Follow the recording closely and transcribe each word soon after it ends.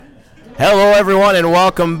Hello, everyone, and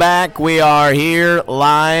welcome back. We are here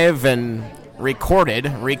live and recorded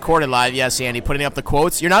live. Yes, Andy, putting up the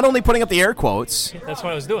quotes. You're not only putting up the air quotes. That's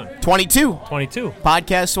what I was doing. 22.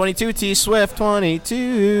 Podcast 22, T-Swift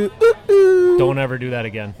 22. Ooh. Don't ever do that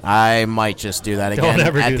again. I might just do that again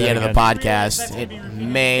at the end of the podcast. It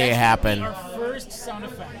may happen. Our first sound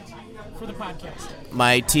effect for the podcast.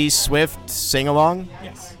 My T-Swift sing-along?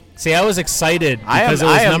 Yes. See, I was excited because it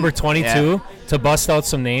was number 22 to bust out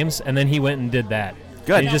some names, and then he went and did that.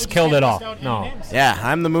 Good. He just killed it all. No. Yeah,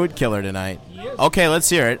 I'm the mood killer tonight. Okay, let's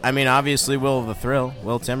hear it. I mean, obviously, Will the Thrill,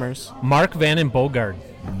 Will Timmers. Mark Van Bogard.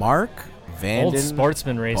 Mark Van Old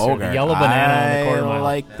sportsman racer, Bogard. The yellow banana on the quarter mile. I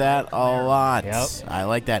like that a lot. Yep. I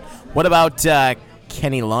like that. What about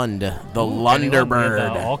Kenny Lund, the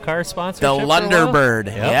Lunderbird? The all-car sponsorship. The Lunderbird,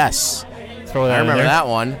 Yep. yes. Throw that I remember in there. that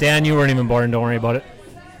one. Dan, you weren't even born. Don't worry about it.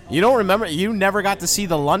 You don't remember? You never got to see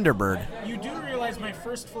the Lunderbird. You do realize my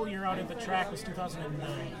first full year out at the track was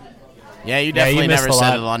 2009. Yeah, you definitely never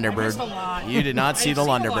saw the I Lunderbird. missed a lot. You did not see the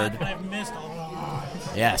Lunderbird. But I've missed a lot.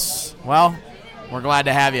 Yes. Well, we're glad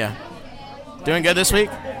to have you. Doing good this week?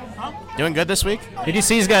 Huh? Doing good this week? Did you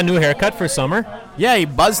see he's got a new haircut for summer? Yeah, he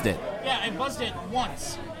buzzed it. Yeah, I buzzed it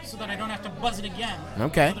once so that I don't have to buzz it again.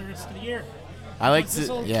 Okay. For the rest of the year. I like This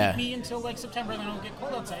will to, keep me until like September, and then it'll get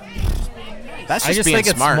cold outside. And it's just being nice. That's I just just being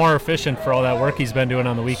think smart. it's more efficient for all that work he's been doing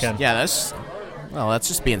on the weekend. Yeah, that's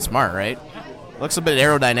just being smart, right? Looks a bit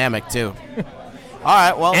aerodynamic too. All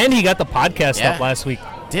right, well, And he got the podcast up last week.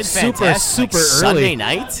 did super fantastic. early. Sunday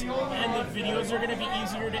night. And the videos are going to be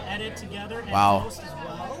easier to edit together and Wow. post as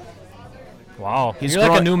well. Wow, He's you're like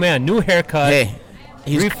a growing- new man, new haircut, Hey,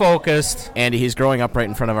 he's refocused. Andy. He's growing up right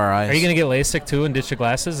in front of our eyes. Are you gonna get LASIK too and ditch your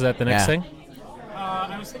glasses? Is that the next Yeah. thing?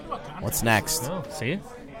 I was thinking about contacts. What's next? Oh, see,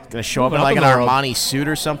 Gonna show up Moving in up like in an the world. Armani suit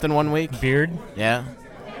or something one week? beard. Yeah.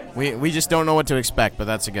 We just don't know what to expect, but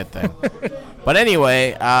that's a good thing. But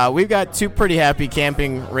anyway, we've got two pretty happy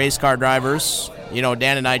camping race car drivers. You know,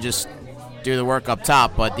 Dan and I just do the work up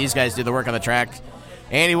top, but these guys do the work on the track.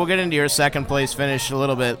 Andy, we'll get into your second place finish a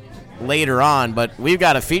little bit later on, but we've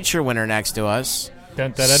got a feature winner next to us.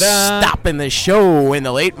 Dun, da, da, da. Stopping the show in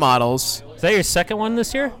the late models. Is that your second one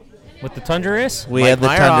this year with the Tundra race? We Mike had the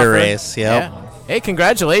Meyerhofer. Thunder race, yep. Yeah. Hey,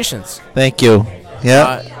 congratulations. Thank you.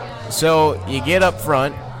 Yep. So you get up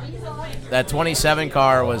front. That 27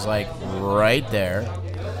 car was like right there.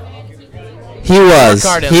 He was.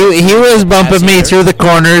 car didn't He was bumping me either. through the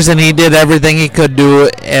corners, and he did everything he could do,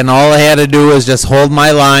 and all I had to do was just hold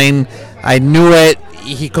my line. I knew it.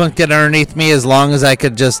 He couldn't get underneath me as long as I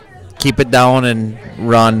could just keep it down and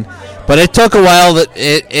run. But it took a while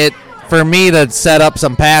for me to set up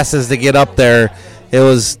some passes to get up there. It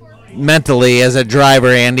was mentally, as a driver,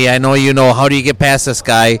 Andy, I know you know, how do you get past this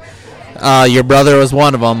guy? Your brother was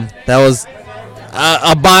one of them. That was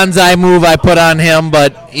a bonsai move I put on him,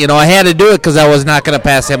 but you know I had to do it because I was not going to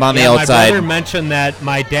pass him on the My outside. brother mentioned that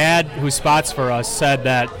my dad, who spots for us, said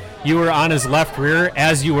that you were on his left rear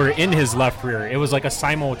as you were in his left rear. It was like a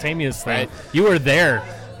simultaneous thing. Right. You were there.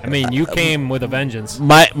 I mean, you came with a vengeance.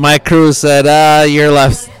 My crew said your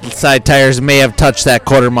left side tires may have touched that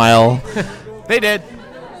quarter mile. They did.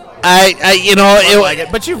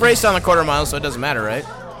 But you've raced on the quarter mile, so it doesn't matter, right?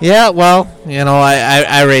 Yeah, well, you know,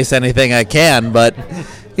 I race anything I can, but,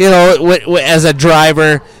 you know, as a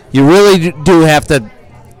driver, you really do have to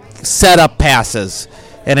set up passes.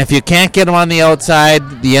 And if you can't get them on the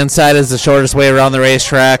outside, the inside is the shortest way around the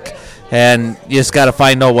racetrack, and you just got to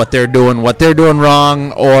find out what they're doing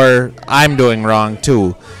wrong, or I'm doing wrong,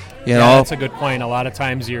 too. You know? That's a good point. A lot of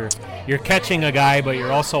times you're catching a guy, but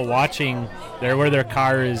you're also watching where their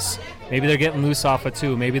car is. Maybe they're getting loose off of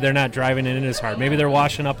two. Maybe they're not driving it in as hard. Maybe they're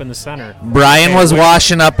washing up in the center. Brian was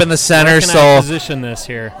washing up in the center, Where can I so position this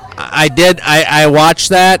here? I did. I watched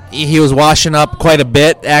that. He was washing up quite a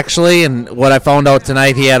bit, actually, and what I found out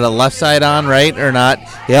tonight, he had a left side on, right, or not?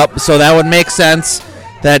 Yep, so that would make sense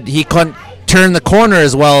that he couldn't turn the corner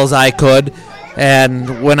as well as I could,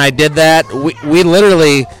 and when I did that, we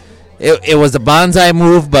literally, it was a bonsai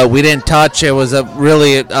move, but we didn't touch. It was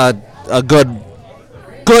really a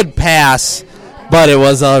good pass, but it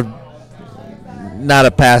was not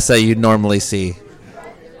a pass that you'd normally see.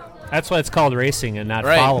 That's why it's called racing and not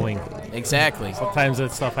Right. following. Exactly. Sometimes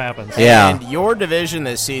that stuff happens. Yeah. And your division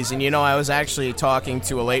this season, you know, I was actually talking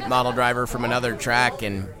to a late model driver from another track,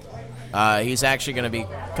 and he's actually going to be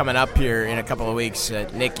coming up here in a couple of weeks,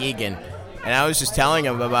 Nick Egan. And I was just telling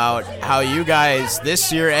him about how you guys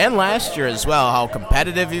this year and last year as well, how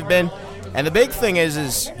competitive you've been. And the big thing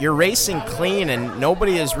is you're racing clean, and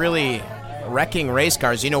nobody is really wrecking race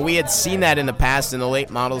cars. You know, we had seen that in the past in the late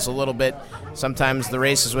models a little bit. Sometimes the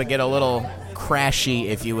races would get a little crashy,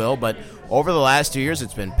 if you will, but over the last 2 years,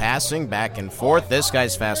 it's been passing back and forth. This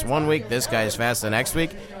guy's fast one week, this guy's fast the next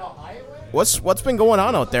week. What's been going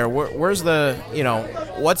on out there? Where's the,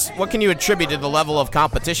 what can you attribute to the level of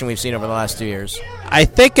competition we've seen over the last 2 years? I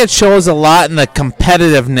think it shows a lot in the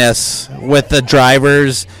competitiveness with the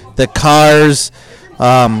drivers, the cars.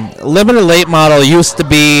 Limited late model used to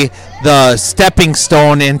be the stepping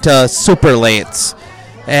stone into super lates.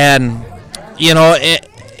 And,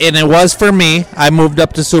 it was for me. I moved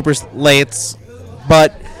up to super lates.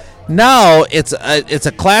 But now it's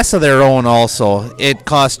a class of their own also. It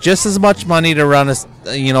costs just as much money to run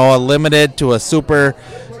a limited to a super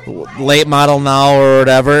late model now or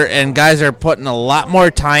whatever, and guys are putting a lot more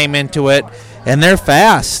time into it, and they're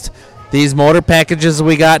fast. These motor packages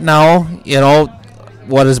we got now,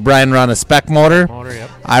 what does Brian run? A spec motor? Yep.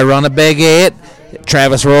 I run a Big 8.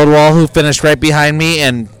 Travis Rodwell, who finished right behind me,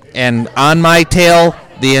 and on my tail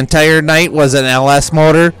the entire night was an LS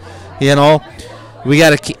motor. We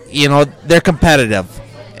got to, they're competitive,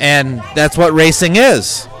 and that's what racing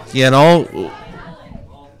is.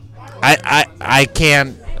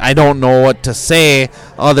 I don't know what to say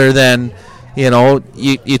other than,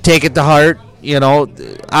 you take it to heart.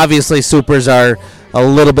 Obviously supers are a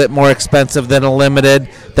little bit more expensive than a limited.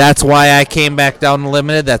 That's why I came back down to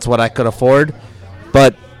limited. That's what I could afford.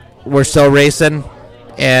 But we're still racing,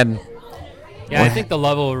 and yeah, I think the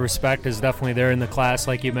level of respect is definitely there in the class.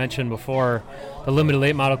 Like you mentioned before, the limited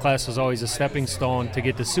late model class was always a stepping stone to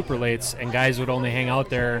get to super lates, and guys would only hang out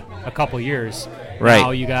there a couple years. Right.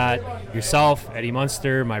 Now you got yourself, Eddie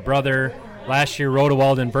Munster, my brother. Last year,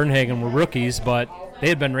 Rodewald and Bernhagen were rookies, but they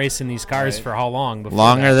had been racing these cars for how long?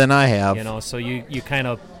 Longer than I have. So you kind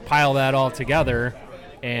of pile that all together,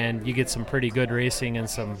 and you get some pretty good racing and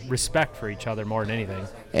some respect for each other more than anything.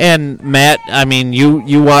 And Matt,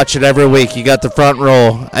 you watch it every week. You got the front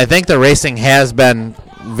row. I think the racing has been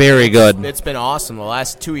very good. It's been awesome the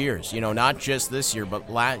last 2 years. Not just this year, but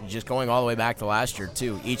just going all the way back to last year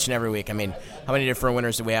too. Each and every week. How many different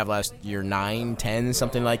winners did we have last year? 9, 10,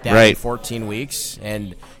 something like that. Right. In 14 weeks,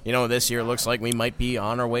 and this year it looks like we might be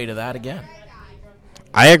on our way to that again.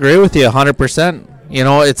 I agree with you 100%.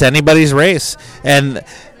 It's anybody's race, and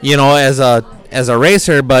as a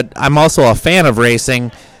racer, but I'm also a fan of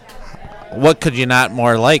racing. What could you not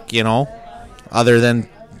more like, other than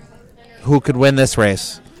who could win this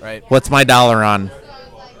race? Right. What's my dollar on?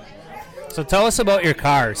 So tell us about your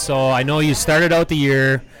car. So I know you started out the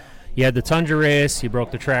year, you had the Tundra race, you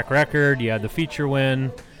broke the track record, you had the feature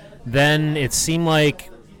win. Then it seemed like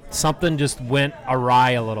something just went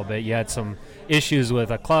awry a little bit. You had some issues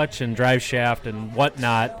with a clutch and drive shaft and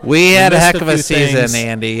whatnot. We had a heck of a few season, things.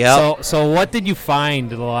 Andy. Yep. So what did you find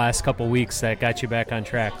the last couple weeks that got you back on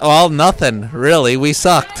track? Well, nothing really. We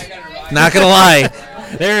sucked. Not gonna lie.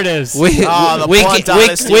 There it is. The blunt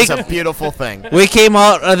honesty is a beautiful thing. We came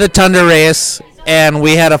out of the Tundra race, and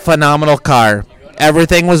we had a phenomenal car.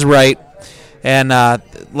 Everything was right, and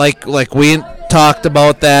like we talked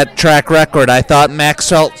about that track record, I thought Max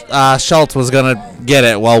Schultz was going to get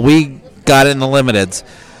it. Well, we got it in the limiteds.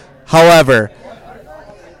 However,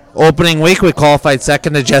 opening week we qualified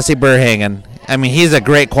second to Jesse Burhagen. He's a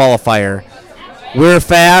great qualifier. We were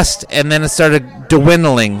fast, and then it started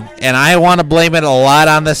dwindling, and I want to blame it a lot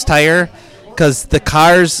on this tire because the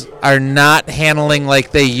cars are not handling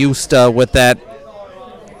like they used to with that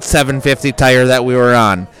 750 tire that we were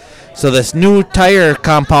on. So this new tire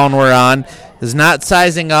compound we're on is not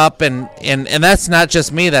sizing up, and that's not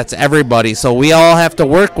just me, that's everybody. So we all have to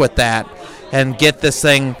work with that and get this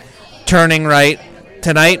thing turning right.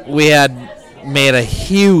 Tonight we had made a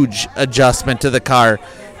huge adjustment to the car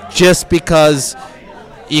just because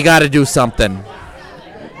you got to do something.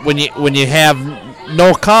 When you have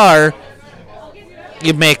no car,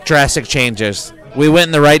 you make drastic changes. We went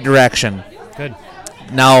in the right direction. Good.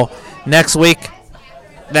 Now, next week,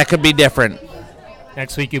 that could be different.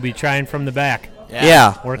 Next week you'll be trying from the back.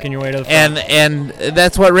 Yeah. Working your way to the front. And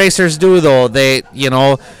that's what racers do, though. They,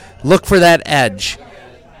 look for that edge.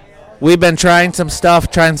 We've been trying some stuff.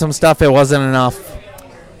 It wasn't enough.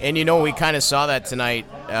 And we kind of saw that tonight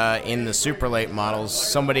in the super late models.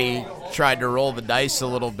 Somebody tried to roll the dice a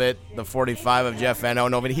little bit, the 45 of Jeff Van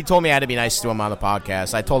Oven. He told me I had to be nice to him on the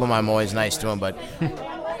podcast. I told him I'm always nice to him, but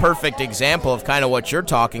perfect example of kind of what you're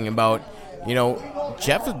talking about.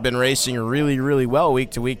 Jeff has been racing really, really well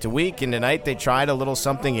week to week to week, and tonight they tried a little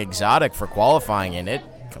something exotic for qualifying, and it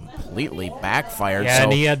completely backfired. Yeah,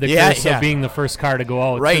 and he had the curse of being the first car to go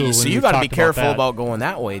out, right, too. So you got to be careful about going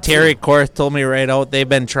that way, too. Terry Korth told me right out they've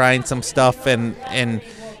been trying some stuff, and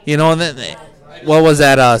what was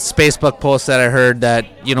that Spacebook post that I heard that,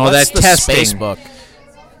 What's that the testing. Spacebook?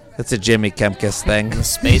 It's a Jimmy Kempkes thing. The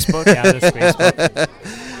Spacebook? Yeah, the Spacebook.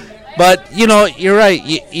 But, you're right.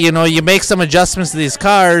 You make some adjustments to these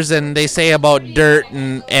cars, and they say about dirt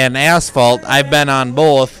and asphalt. I've been on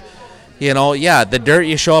both. The dirt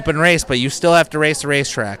you show up and race, but you still have to race a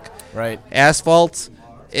racetrack. Right. Asphalt,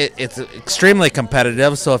 it's extremely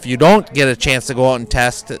competitive, so if you don't get a chance to go out and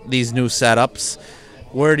test these new setups,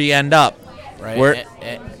 where do you end up? Right.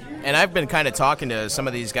 And I've been kind of talking to some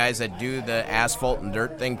of these guys that do the asphalt and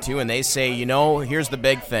dirt thing too, and they say, here's the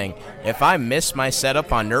big thing. If I miss my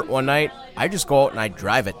setup on dirt one night, I just go out and I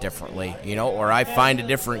drive it differently, or I find a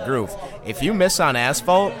different groove. If you miss on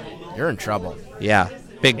asphalt, you're in trouble. Yeah,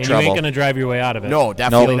 big and trouble. You ain't going to drive your way out of it. No,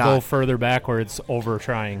 definitely You'll not. go further backwards over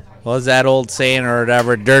trying. What was that old saying or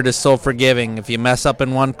whatever? Dirt is so forgiving. If you mess up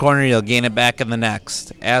in one corner, you'll gain it back in the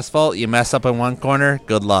next. Asphalt, you mess up in one corner,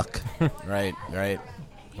 good luck. Right.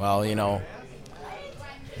 Well,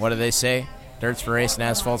 what do they say? Dirt's for racing,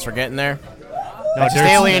 asphalt's for getting there? No, Just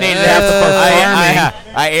alienated half the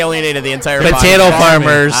I alienated the entire potato body.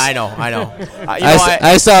 farmers. I know.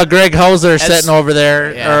 I saw Greg Hauser sitting over there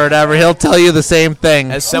or whatever. He'll tell you the same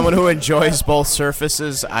thing. As someone who enjoys both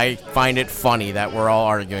surfaces, I find it funny that we're all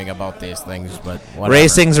arguing about these things. But whatever.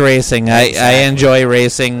 Racing's racing. Exactly. I enjoy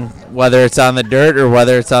racing, whether it's on the dirt or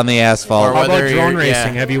whether it's on the asphalt. How about whether drone you're-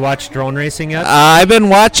 racing? yeah. Have you watched drone racing yet? I've been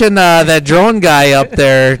watching that drone guy up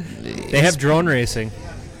there. They have drone racing.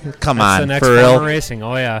 Come That's the on, next for form of real. racing.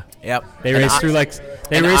 Oh yeah. Yep. They And race I- through like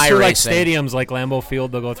and iRacing. stadiums like Lambeau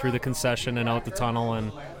Field. They'll go through the concession and out the tunnel,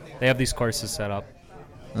 and they have these courses set up.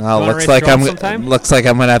 Oh, wanna looks race like drones sometime?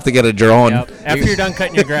 I'm gonna have to get a drone. Yep. After you're done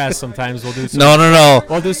cutting your grass, sometimes we'll do some. No.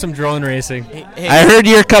 We'll do some drone racing. Hey, I heard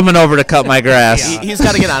you're coming over to cut my grass. he's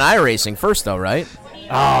got to get on iRacing first, though, right?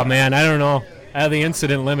 Oh man, I don't know. The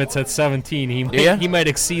incident limit's at 17. He might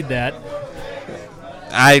exceed that.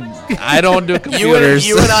 I don't do computers.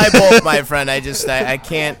 You and I both, my friend. I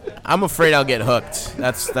can't. I'm afraid I'll get hooked.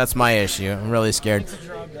 That's my issue. I'm really scared.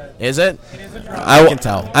 Is it? I can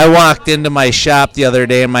tell. I walked into my shop the other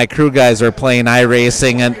day, and my crew guys were playing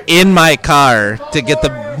iRacing and in my car to get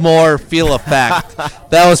the more feel effect.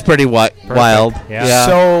 That was pretty wild. Yeah.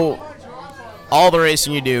 So, all the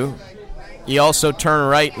racing you do, you also turn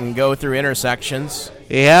right and go through intersections.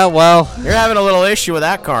 Yeah, well, You're having a little issue with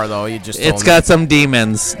that car, though. You just told it's me. got some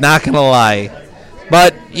demons, not gonna lie.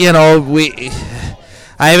 But I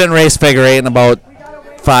haven't raced figure eight in about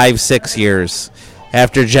 5-6 years.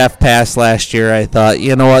 After Jeff passed last year, I thought,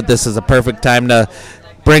 you know what, this is a perfect time to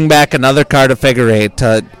bring back another car to figure eight,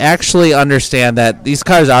 to actually understand that these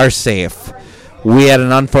cars are safe. We had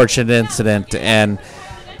an unfortunate incident, and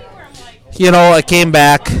I came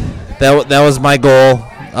back. That was my goal.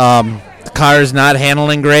 The car is not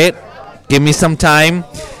handling great. Give me some time,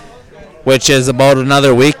 which is about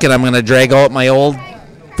another week, and I'm going to drag out my old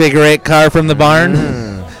figure eight car from the barn.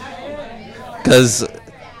 Because,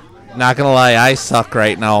 not going to lie, I suck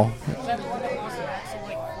right now.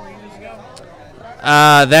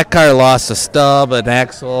 That car lost a stub, an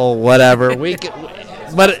axle, whatever.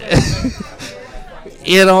 But,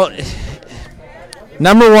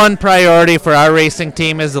 number one priority for our racing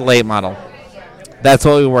team is the late model. That's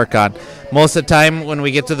what we work on. Most of the time when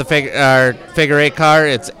we get to our figure eight car,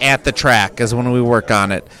 it's at the track is when we work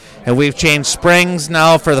on it. And we've changed springs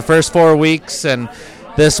now for the first 4 weeks, and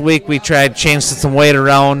this week we tried changing some weight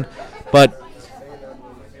around. But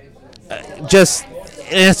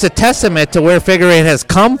it's a testament to where figure eight has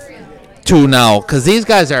come to now, because these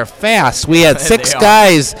guys are fast. We had 6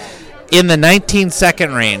 guys in the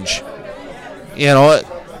 19-second range.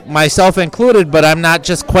 Myself included, but I'm not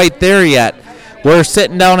just quite there yet. We're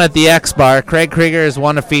sitting down at the X bar. Craig Krieger has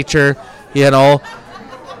won a feature. Craig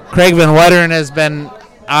Van Wetteren has been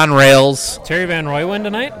on rails. Terry Van Roy win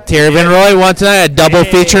tonight? Terry Van Roy won tonight, a double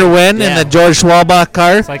feature win in the George Schwalbach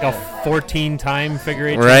car. It's like a 14-time figure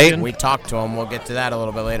eight Right. champion. We talked to him. We'll get to that a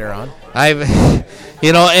little bit later on.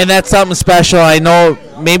 And that's something special. I know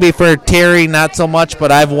maybe for Terry not so much,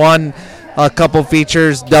 but I've won a couple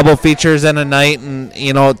features, double features in a night, and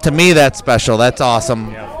to me that's special. That's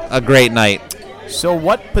awesome. Yeah. A great night. So,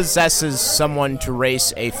 what possesses someone to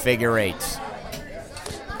race a figure eight?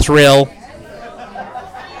 Thrill.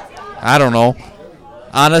 I don't know.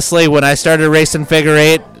 Honestly, when I started racing figure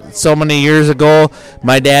eight so many years ago,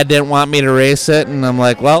 my dad didn't want me to race it, and I'm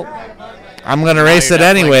like, well, I'm going to race it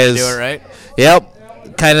anyways. Do it, right?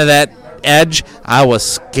 Yep. Kind of that edge. I was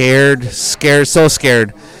scared, so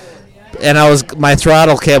scared. And my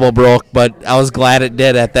throttle cable broke, but I was glad it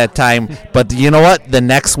did at that time. But you know what? The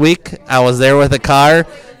next week, I was there with a car,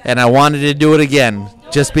 and I wanted to do it again,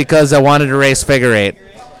 just because I wanted to race figure eight.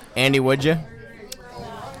 Andy, would you?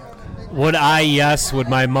 Would I? Yes. Would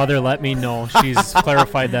my mother let me? No. She's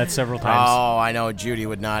clarified that several times. Oh, I know Judy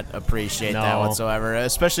would not appreciate that No. whatsoever,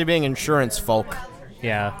 especially being insurance folk.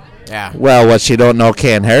 Yeah. Yeah. Well, what she don't know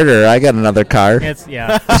can't hurt her. I got another car. It's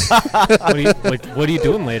yeah. What are you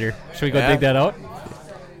doing later? Should we go Yeah. dig that out?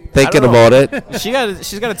 Thinking I don't know. about it.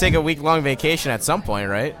 She's got to take a week-long vacation at some point,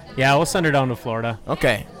 right? Yeah, we'll send her down to Florida.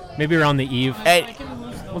 Okay. Maybe around the eve.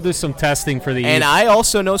 We'll do some testing for the And eve. I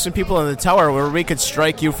also know some people in the tower where we could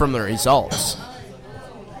strike you from the results.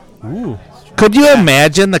 Ooh. Could you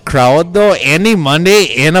imagine the crowd, though? Andy Monday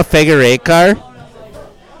in a figure 8 car?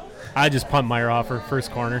 I just punt Meyerhofer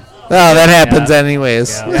first corner. Oh, that happens Yeah.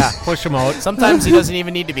 anyways. Yeah. Push him out. Sometimes he doesn't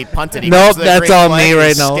even need to be punted. He Nope, goes to the that's green all flag me and right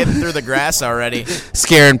he's now. skidding through the grass already.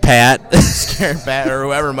 Scaring Pat. Scaring Pat or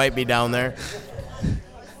whoever might be down there.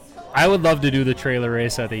 I would love to do the trailer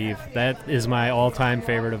race at the eve. That is my all-time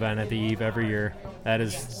favorite event at the eve every year. That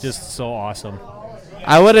is just so awesome.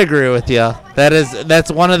 I would agree with you. That's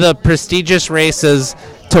one of the prestigious races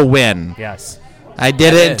to win. Yes. I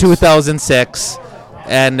did That it in is. 2006,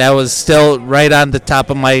 and that was still right on the top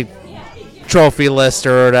of my trophy list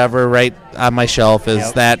or whatever, right on my shelf,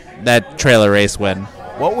 is Yep. that trailer race win.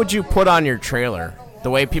 What would you put on your trailer? The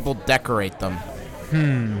way people decorate them.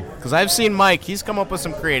 Because I've seen Mike. He's come up with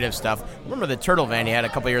some creative stuff. Remember the turtle van he had a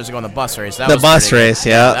couple years ago in the bus race? That The was bus pretty good. race,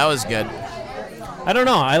 yeah. That was good. I don't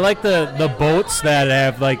know. I like the boats that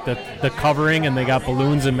have like the covering and they got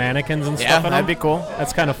balloons and mannequins and Yeah, stuff in that'd them. be cool.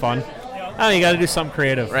 That's kind of fun. Oh, you got to do something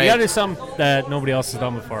creative. Right. You got to do something that nobody else has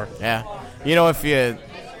done before. Yeah. You know, if you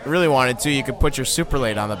really wanted to, you could put your super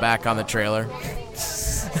late on the back on the trailer.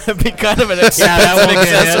 It'd be kind of an expensive that won't get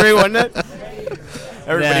accessory, hit. wouldn't it?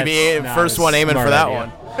 Everybody be That's first not one a aiming smart for that idea.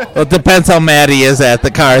 one. Well, it depends how mad he is at the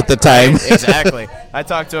car at the time. Exactly. I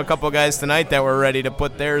talked to a couple guys tonight that were ready to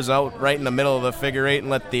put theirs out right in the middle of the figure 8 and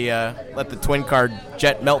let the twin car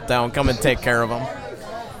jet meltdown come and take care of them.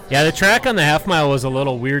 Yeah, the track on the half mile was a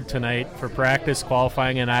little weird tonight for practice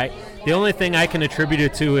qualifying, and the only thing I can attribute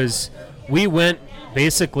it to is we went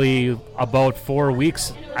basically about 4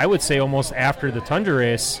 weeks, I would say almost after the Tundra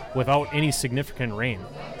race, without any significant rain.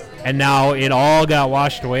 And now it all got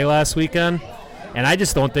washed away last weekend, and I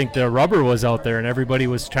just don't think the rubber was out there, and everybody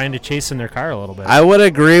was trying to chase in their car a little bit. I would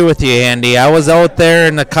agree with you, Andy. I was out there,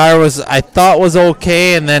 and the car I thought was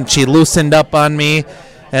okay, and then she loosened up on me,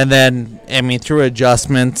 and then, through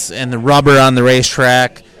adjustments, and the rubber on the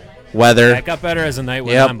racetrack, weather. That got better as the night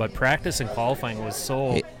went Yep. on, but practice and qualifying was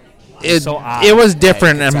so It, odd. it was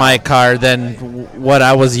different Yeah, you in could my tell. car than what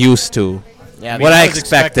I was used to. Yeah, What I was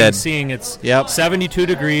expecting expected. Seeing it's Yep. 72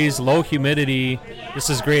 degrees, low humidity. This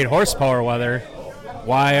is great horsepower weather.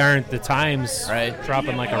 Why aren't the times Right.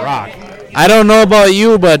 dropping like a rock? I don't know about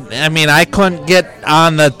you, but I couldn't get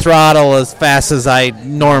on the throttle as fast as I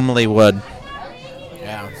normally would.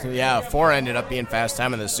 Yeah. So, yeah, 4 ended up being fast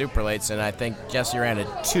time in the super lates, and I think Jesse ran a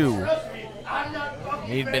 2.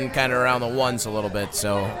 He'd been kind of around the 1s a little bit,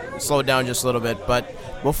 so slowed down just a little bit. But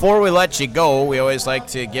before we let you go, we always like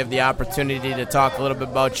to give the opportunity to talk a little bit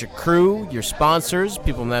about your crew, your sponsors,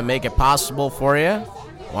 people that make it possible for you.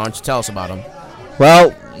 Why don't you tell us about them?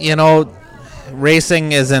 Well,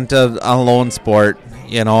 racing isn't a lone sport,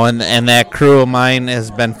 and that crew of mine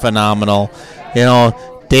has been phenomenal.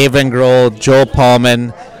 Dave Engroll, Joel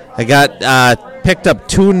Paulman. I got picked up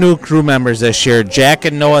 2 new crew members this year. Jack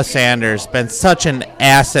and Noah Sanders been such an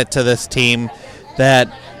asset to this team that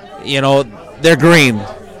they're green,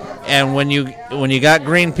 and when you got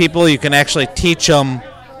green people, you can actually teach them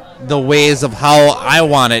the ways of how I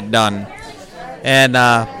want it done. And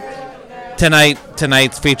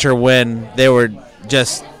tonight's feature win, they were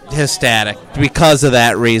just ecstatic because of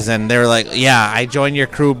that reason. They were like, "Yeah, I joined your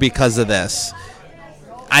crew because of this."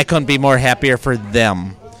 I couldn't be more happier for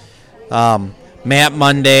them. Matt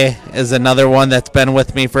Monday is another one that's been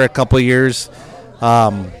with me for a couple years.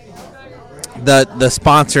 The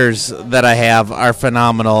sponsors that I have are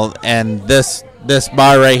phenomenal, and this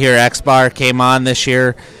bar right here, X Bar, came on this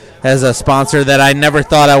year as a sponsor that I never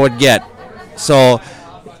thought I would get. So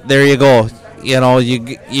there you go.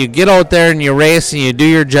 You get out there and you race and you do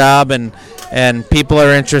your job, and people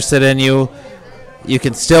are interested in you. You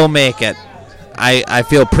can still make it. I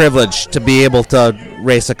feel privileged to be able to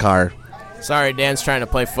race a car. Sorry, Dan's trying to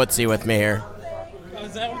play footsie with me here. Oh,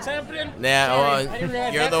 is that what's happening? Yeah, Sorry, well, I didn't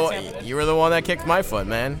realize you're that the was one, happening. you were the one that kicked my foot,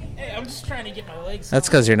 man. Hey, I'm just trying to get my legs. That's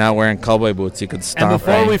because you're not wearing cowboy boots. You could And stomp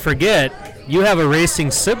before right. we forget, you have a racing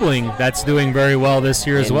sibling that's doing very well this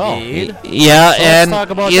year as well. Indeed. Yeah, So let's and talk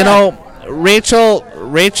about Rachel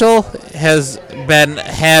has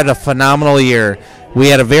had a phenomenal year. We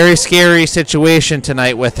had a very scary situation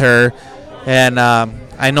tonight with her, and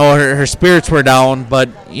I know her spirits were down, but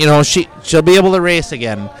she'll be able to race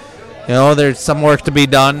again. There's some work to be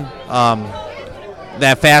done.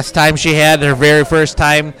 That fast time she had, her very first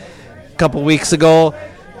time, a couple weeks ago,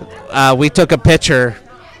 we took a picture,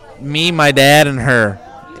 me, my dad, and her.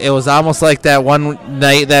 It was almost like that one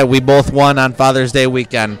night that we both won on Father's Day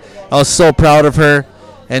weekend. I was so proud of her,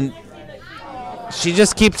 and she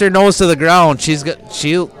just keeps her nose to the ground.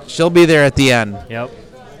 She'll be there at the end. Yep.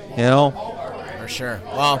 For sure.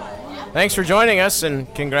 Well, thanks for joining us,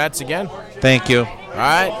 and congrats again. Thank you. All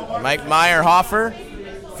right, Mike Meyerhofer,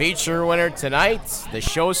 feature winner tonight, the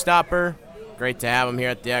showstopper. Great to have him here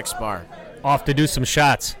at the X Bar. Off to do some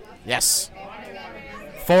shots. Yes.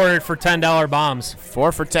 4 for $10 bombs.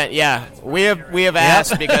 4 for 10. Yeah, we have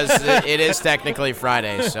asked because it is technically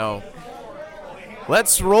Friday. So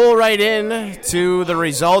let's roll right in to the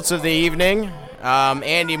results of the evening.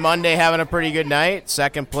 Andy Monday having a pretty good night,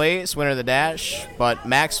 second place, winner of the dash. But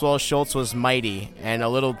Maxwell Schultz was mighty and a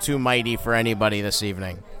little too mighty for anybody this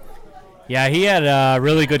evening. Yeah, he had a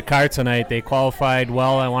really good car tonight. They qualified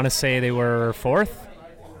well. I want to say they were 4th.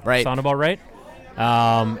 Right. Sound about right?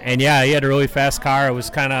 And yeah, he had a really fast car. It was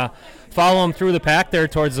kind of follow him through the pack there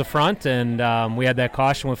towards the front, and we had that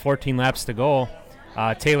caution with 14 laps to go.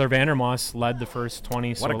 Taylor Vandermoss led the first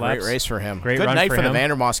 20 What a laps. great race for him. Great good run night for him. the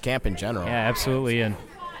Vandermoss camp in general. Yeah, absolutely. And,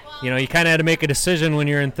 you kind of had to make a decision when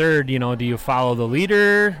you're in third. Do you follow the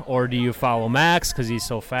leader or do you follow Max because he's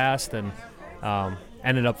so fast? And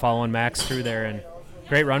ended up following Max through there, and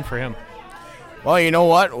great run for him. Well, you know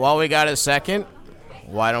what? While we got a second,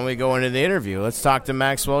 why don't we go into the interview? Let's talk to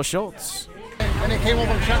Maxwell Schultz.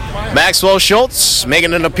 Maxwell Schultz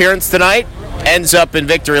making an appearance tonight, ends up in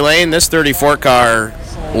victory lane. This 34 car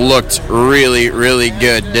looked really, really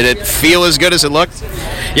good. Did it feel as good as it looked?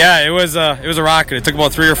 Yeah, it was a rocket. It took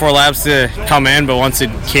about 3 or 4 laps to come in, but once it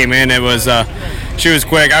came in, it was she was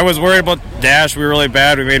quick. I was worried about the dash. We were really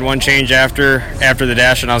bad. We made one change after the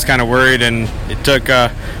dash, and I was kind of worried. And it took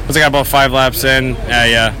once I got about 5 laps in,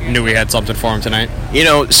 I knew we had something for him tonight.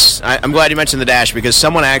 I'm glad you mentioned the dash because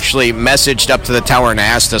someone actually messaged up to the tower and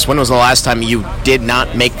asked us, when was the last time you did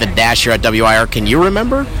not make the dash here at WIR? Can you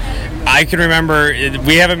remember? I can remember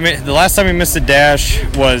the last time we missed the dash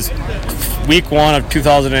was week 1 of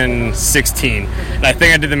 2016, and I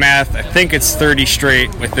think I did the math. I think it's 30 straight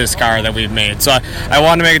with this car that we've made. So I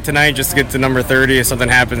wanted to make it tonight just to get to number 30 if something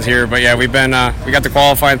happens here. But yeah, we got the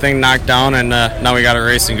qualifying thing knocked down, and now we got it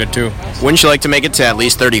racing good too. Wouldn't you like to make it to at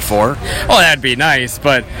least 34? Well, that'd be nice,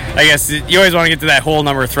 but I guess you always want to get to that whole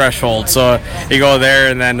number threshold. So you go there,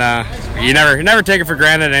 and then you never take it for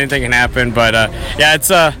granted. Anything can happen. But yeah, it's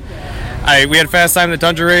we had a fast time in the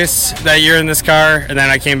Tundra race that year in this car, and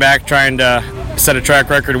then I came back trying to set a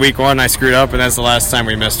track record week 1. I screwed up, and that's the last time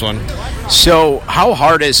we missed one. So how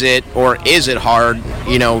hard is it, or is it hard,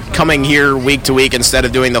 coming here week to week instead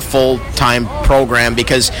of doing the full-time program?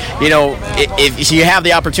 Because, if you have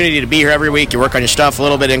the opportunity to be here every week, you work on your stuff a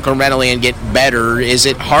little bit incrementally and get better, is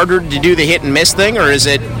it harder to do the hit-and-miss thing, or is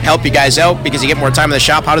it help you guys out because you get more time in the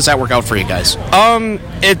shop? How does that work out for you guys?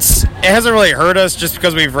 It hasn't really hurt us just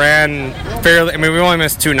because we've ran fairly. I mean, we only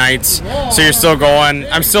missed 2 nights, so you're still going.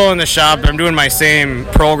 I'm still in the shop, but I'm doing my same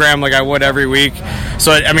program like I would every week.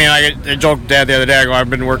 So, I mean, I joked with Dad the other day, I've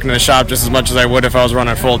been working in the shop just as much as I would if I was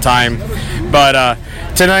running full time. But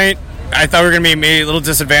tonight, I thought we were going to be maybe a little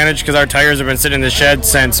disadvantaged because our tires have been sitting in the shed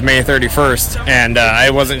since May 31st, and I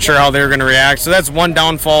wasn't sure how they were going to react. So that's one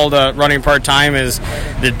downfall to running part-time is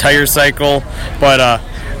the tire cycle. But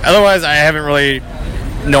otherwise, I haven't really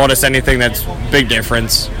noticed anything that's big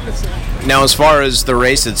difference. Now, as far as the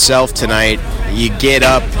race itself tonight, you get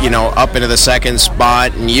up into the second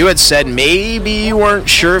spot, and you had said maybe you weren't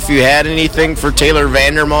sure if you had anything for Taylor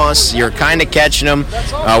Vandermoss. You're kind of catching him.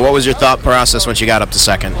 What was your thought process once you got up to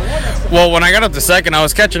second? Well, when I got up to second, I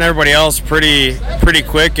was catching everybody else pretty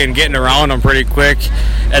quick and getting around them pretty quick.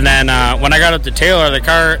 And then when I got up to Taylor, the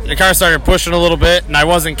car started pushing a little bit, and I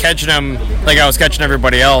wasn't catching him like I was catching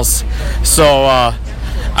everybody else. So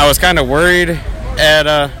I was kind of worried.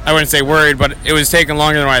 I wouldn't say worried, but it was taking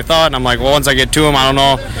longer than I thought, and I'm like, well, once I get to him, I don't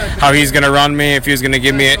know how he's going to run me, if he's going to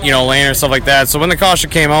give me a lane or stuff like that. So when the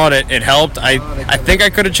caution came out, it helped. I think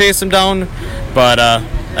I could have chased him down, but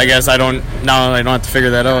I guess I don't have to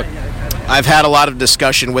figure that out. I've had a lot of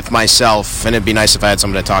discussion with myself, and it'd be nice if I had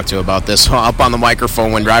someone to talk to about this up on the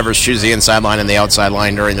microphone when drivers choose the inside line and the outside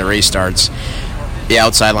line during the restarts. The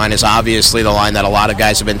outside line is obviously the line that a lot of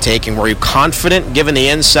guys have been taking. Were you confident, given the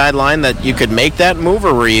inside line, that you could make that move,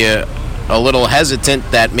 or were you a little hesitant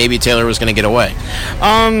that maybe Taylor was going to get away?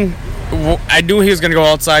 I knew he was going to go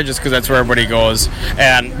outside just because that's where everybody goes.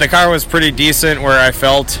 And the car was pretty decent where I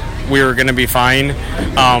felt we were going to be fine.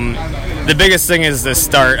 The biggest thing is the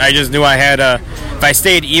start. I just knew I had if I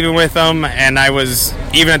stayed even with them and I was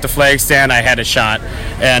even at the flag stand, I had a shot.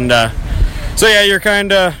 And so,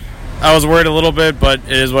 yeah, I was worried a little bit, but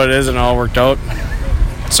it is what it is, and it all worked out.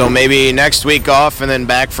 So maybe next week off and then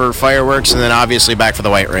back for fireworks and then obviously back for the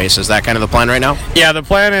white race. Is that kind of the plan right now? Yeah, the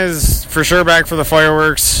plan is for sure back for the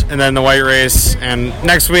fireworks and then the white race. And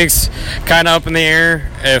next week's kind of up in the air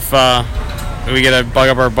if we get a bug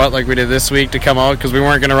up our butt like we did this week to come out, because we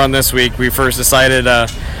weren't going to run this week. We first decided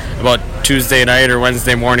about Tuesday night or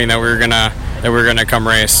Wednesday morning that we were gonna come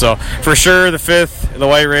race. So for sure the 5th, the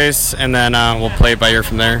white race, and then we'll play it by ear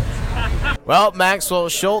from there. Well, Maxwell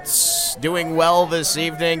Schultz doing well this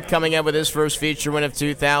evening, coming up with his first feature win of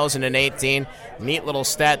 2018. Neat little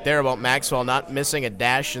stat there about Maxwell not missing a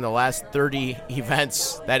dash in the last 30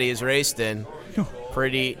 events that he has raced in.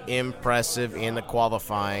 Pretty impressive in the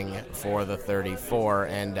qualifying for the 34.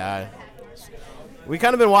 And we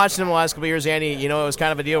kind of been watching him the last couple of years, Andy. You know, it was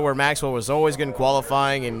kind of a deal where Maxwell was always good in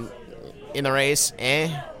qualifying and in the race,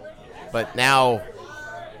 but now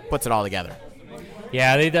puts it all together.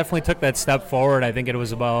 Yeah, they definitely took that step forward. I think it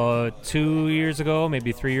was about 2 years ago,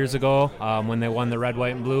 maybe 3 years ago, when they won the red,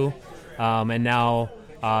 white, and blue. And now,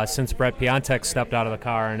 since Brett Piontek stepped out of the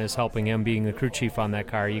car and is helping him being the crew chief on that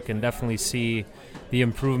car, you can definitely see the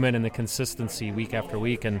improvement and the consistency week after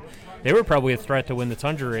week. And they were probably a threat to win the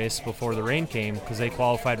Tundra race before the rain came because they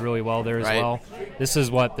qualified really well there as well. This is,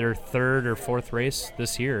 their 3rd or 4th race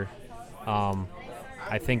this year.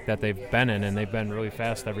 I think that they've been in, and they've been really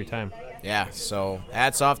fast every time. Yeah, so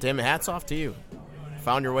hats off to him and hats off to you.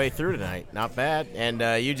 Found your way through tonight. Not bad.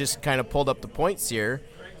 And you just kind of pulled up the points here.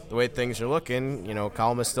 The way things are looking, you know,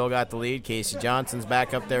 Kalma still got the lead. Casey Johnson's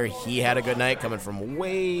back up there. He had a good night coming from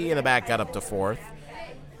way in the back, got up to 4th.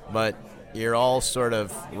 But you're all sort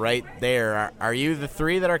of right there. Are you the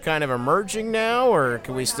 3 that are kind of emerging now, or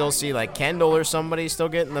can we still see like Kendall or somebody still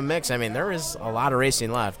get in the mix? I mean, there is a lot of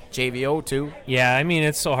racing left. JVO too. Yeah, I mean,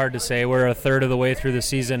 it's so hard to say. We're a third of the way through the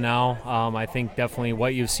season now. I think definitely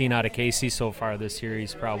what you've seen out of Casey so far this year,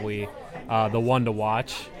 he's probably the one to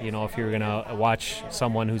watch. You know, if you're going to watch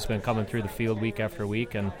someone who's been coming through the field week after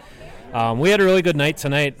week. And we had a really good night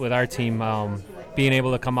tonight with our team. Being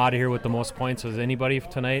able to come out of here with the most points as anybody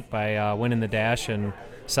tonight by winning the dash and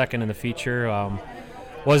second in the feature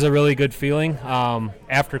was a really good feeling.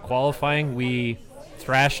 After qualifying, we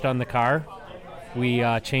thrashed on the car. We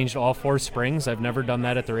changed all 4 springs. I've never done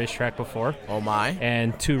that at the racetrack before. Oh, my.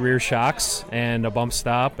 And 2 rear shocks and a bump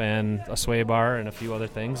stop and a sway bar and a few other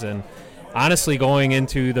things. And honestly, going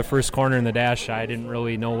into the first corner in the dash, I didn't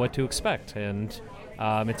really know what to expect. And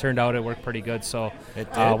it turned out it worked pretty good. So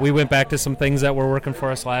we went back to some things that were working for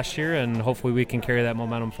us last year, and hopefully we can carry that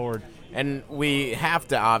momentum forward. And we have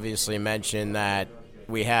to obviously mention that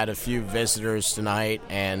we had a few visitors tonight,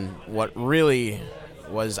 and what really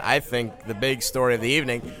was, I think, the big story of the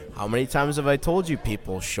evening, how many times have I told you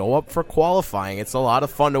people show up for qualifying? It's a lot of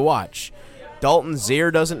fun to watch. Dalton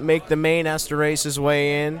Zier doesn't make the main, has to race his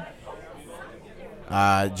way in.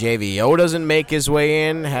 JVO doesn't make his way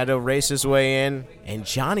in, had to race his way in. And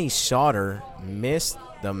Johnny Sauter missed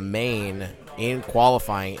the main in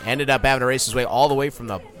qualifying. Ended up having to race his way all the way from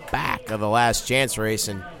the back of the last chance race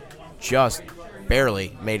and just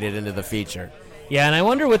barely made it into the feature. Yeah, and I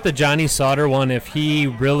wonder with the Johnny Sauter one if he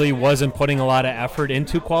really wasn't putting a lot of effort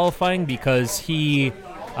into qualifying because he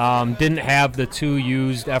didn't have the 2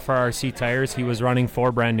 used FRRC tires. He was running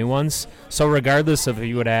 4 brand new ones. So regardless of if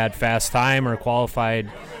he would have had fast time or qualified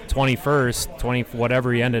 21st, 20,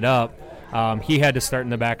 whatever he ended up, he had to start in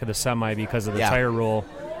the back of the semi because of the tire rule.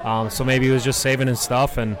 So maybe he was just saving his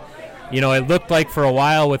stuff. And, you know, it looked like for a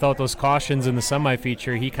while without those cautions in the semi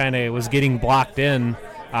feature, he kind of was getting blocked in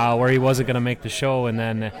where he wasn't going to make the show, and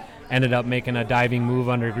then ended up making a diving move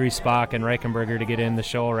under Griesbach and Reichenberger to get in the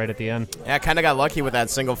show right at the end. Yeah, kind of got lucky with that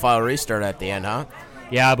single file restart at the end, huh?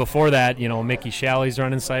 Yeah, before that, you know, Mickey Shalley's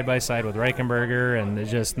running side by side with Reichenberger, and there's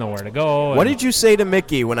just nowhere to go. What did you say to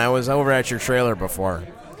Mickey when I was over at your trailer before?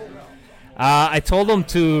 I told him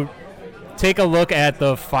to take a look at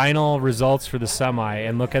the final results for the semi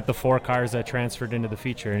and look at the 4 cars that transferred into the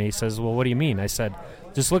feature. And he says, well, what do you mean? I said,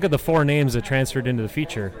 just look at the 4 names that transferred into the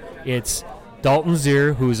feature. It's Dalton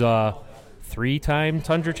Zier, who's a 3-time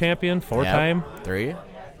Tundra champion, 4-time. 3.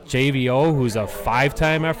 JVO, who's a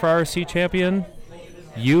 5-time FRRC champion.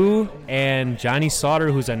 You and Johnny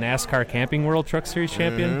Sauter, who's a NASCAR Camping World Truck Series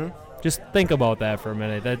champion. Just think about that for a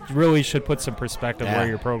minute. That really should put some perspective Yeah. where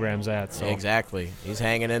your program's at. So Exactly. He's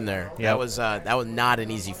hanging in there. Yep. That was not an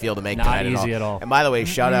easy field to make Not tonight easy at all. at all. And by the way,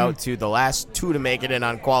 shout out to the last two to make it in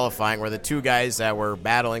on qualifying were the two guys that were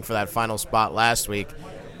battling for that final spot last week.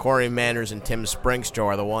 Corey Manners and Tim Springstrow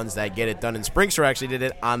are the ones that get it done. And Springstrow actually did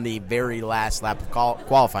it on the very last lap of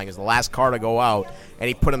qualifying. Is the last car to go out, and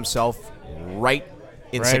he put himself right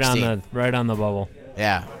in 16. Right on the bubble.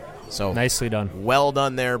 Yeah. So Nicely done. well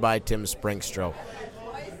done there by Tim Springstrow.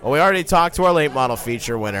 Well, we already talked to our late model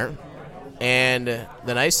feature winner. And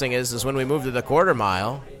the nice thing is when we moved to the quarter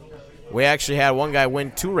mile, we actually had one guy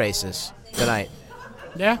win 2 races tonight.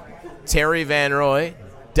 Yeah. Terry Van Roy,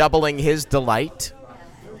 doubling his delight,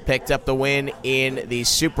 picked up the win in the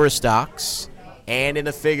Super Stocks and in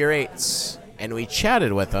the Figure Eights. And we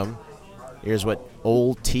chatted with him. Here's what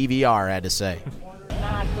old TVR had to say.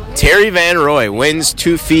 Terry Van Roy wins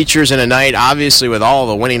 2 features in a night. Obviously, with all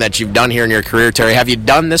the winning that you've done here in your career, Terry, have you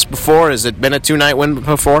done this before? Has it been a 2-night win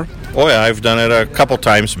before? Oh, yeah, I've done it a couple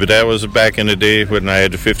times, but that was back in the day when I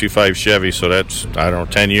had the 55 Chevy, so that's,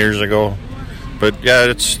 10 years ago. But,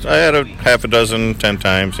 yeah, I had a half a dozen, 10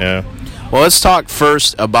 times, yeah. Well, let's talk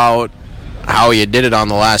first about how you did it on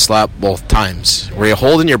the last lap both times. Were you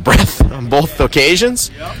holding your breath on both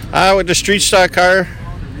occasions? With the street stock car,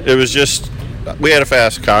 it was just, we had a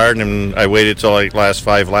fast car, and then I waited till like last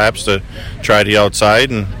 5 laps to try the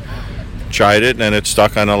outside and tried it, and it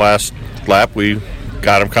stuck on the last lap. We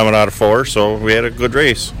got him coming out of 4, so we had a good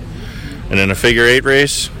race. And in a figure 8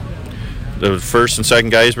 race, the first and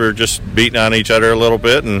second guys were just beating on each other a little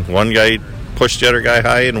bit, and one guy pushed the other guy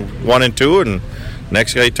high in 1 and 2, and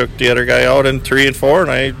next guy took the other guy out in 3 and 4,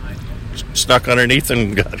 and I snuck underneath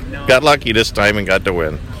and got lucky this time and got the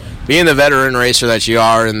win. Being the veteran racer that you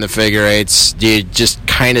are in the figure 8s, do you just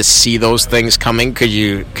kind of see those things coming? Could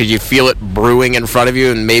you feel it brewing in front of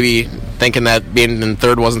you and maybe thinking that being in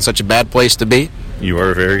third wasn't such a bad place to be? You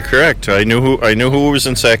are very correct. I knew who was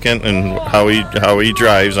in second and how he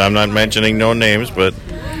drives. I'm not mentioning no names, but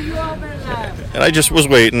and I just was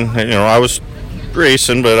waiting. I was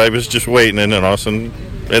racing, but I was just waiting, and then all of a sudden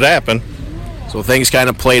it happened. So things kind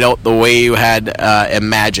of played out the way you had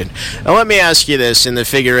imagined. Now let me ask you this: in the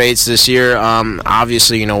figure 8s this year,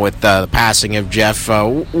 obviously, with the passing of Jeff,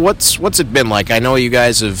 what's it been like? I know you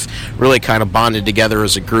guys have really kind of bonded together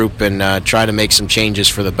as a group and tried to make some changes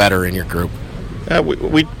for the better in your group.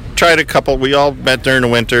 We tried a couple. We all met during the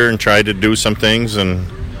winter and tried to do some things, and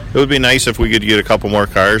it would be nice if we could get a couple more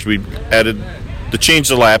cars. We added to change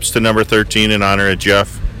the laps to number 13 in honor of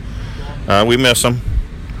Jeff. We miss him.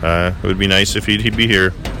 It would be nice if he'd be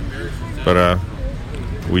here, but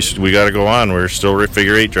we got to go on. We're still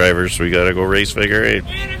figure 8 drivers. We got to go race figure 8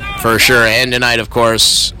 for sure. And tonight, of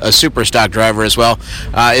course, a super stock driver as well.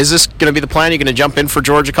 Is this going to be the plan? You're going to jump in for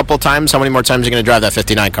George a couple of times. How many more times are you going to drive that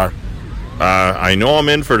 59 car? I know I'm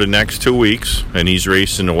in for the next 2 weeks, and he's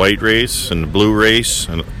racing the white race and the blue race,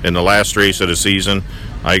 and in the last race of the season,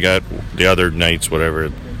 I got the other nights, whatever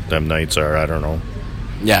them nights are. I don't know.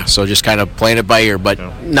 Yeah, so just kind of playing it by ear, but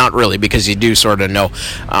not really, because you do sort of know.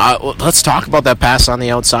 Let's talk about that pass on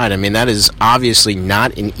the outside. I mean, that is obviously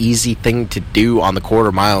not an easy thing to do on the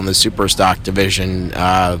quarter mile in the super stock division,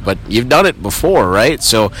 but you've done it before, right?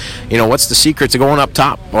 So, what's the secret to going up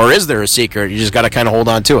top? Or is there a secret? You just got to kind of hold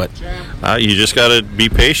on to it. You just got to be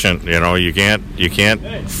patient. You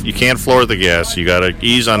can't floor the gas. You got to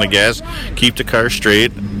ease on the gas, keep the car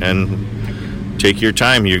straight, and take your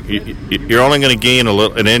time. You're only going to gain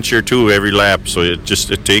an inch or two every lap, so it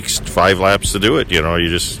takes 5 laps to do it. You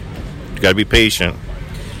got to be patient.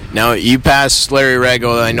 Now, you passed Larry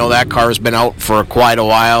Rego. I know that car's been out for quite a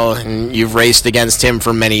while, and you've raced against him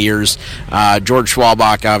for many years. George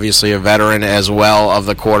Schwalbach, obviously a veteran as well of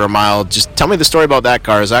the quarter mile. Just tell me the story about that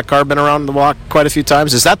car. Has that car been around the block quite a few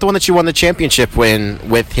times? Is that the one that you won the championship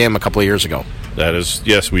with him a couple of years ago? That is,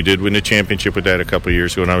 yes, we did win the championship with that a couple of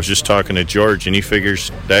years ago, and I was just talking to George, and he figures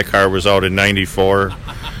that car was out in 94,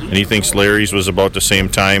 and he thinks Larry's was about the same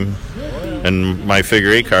time, and my figure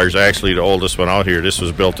 8 car is actually the oldest one out here. This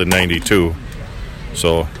was built in 92,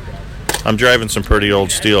 so I'm driving some pretty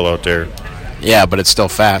old steel out there. Yeah, but it's still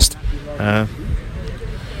fast.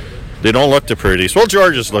 They don't look too pretty. Well,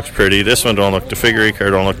 George's looks pretty. This one don't look, the figure 8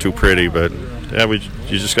 car don't look too pretty, but yeah, you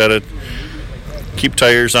just got to keep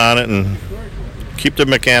tires on it and keep the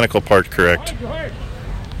mechanical part correct.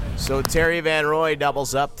 So Terry Van Roy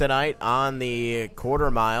doubles up tonight on the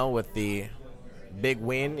quarter mile with the big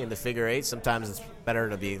win in the figure 8. Sometimes it's better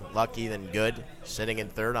to be lucky than good. Sitting in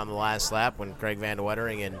third on the last lap when Craig Van de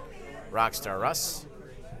Wettering and Rockstar Russ.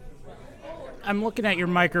 I'm looking at your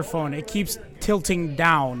microphone. It keeps tilting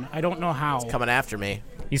down. I don't know how. It's coming after me.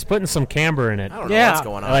 He's putting some camber in it. I don't know Yeah. what's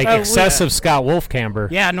going on. Like excessive Scott Wolf camber.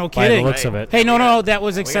 Yeah, no By the kidding. looks of it. Hey, no, that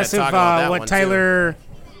was gotta excessive. talk about that What one, Tyler?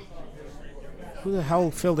 Who the hell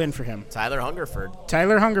filled in for him? Tyler Hungerford.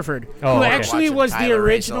 Tyler Hungerford, Oh, who okay. actually Watching was Tyler the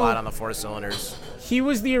race a original. lot on the 4 cylinders. He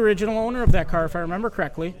was the original owner of that car, if I remember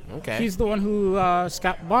correctly. Okay. He's the one who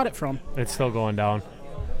Scott bought it from. It's still going down.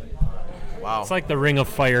 Wow. It's like the Ring of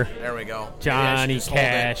Fire. There we go. Maybe I should Johnny just hold it.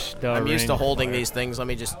 Cash. The I'm used Ring to of holding Fire. these things. Let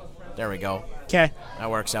me just. There we go. Okay. That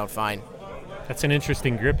works out fine. That's an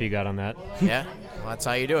interesting grip you got on that. Yeah. Well, that's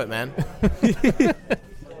how you do it, man.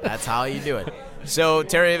 That's how you do it. So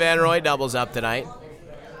Terry Van Roy doubles up tonight.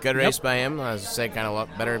 Good race by him. As I say, kind of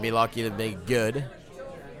better be lucky than be good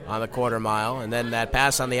on the quarter mile. And then that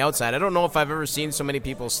pass on the outside. I don't know if I've ever seen so many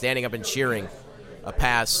people standing up and cheering a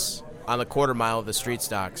pass on the quarter mile of the street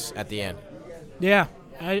stocks at the end. Yeah.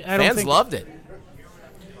 I don't Fans think loved it.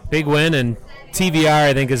 Big win, and TVR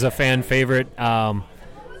I think is a fan favorite.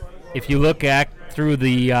 If you look at through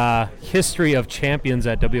the history of champions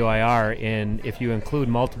at WIR, and if you include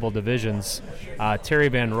multiple divisions, Terry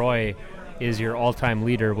Van Roy is your all-time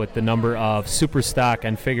leader with the number of super stock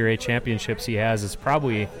and figure eight championships he has. Is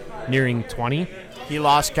probably nearing 20. He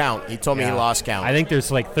lost count. He told me he lost count. I think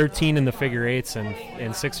there's like 13 in the figure eights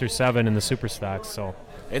and 6 or 7 in the super stocks. So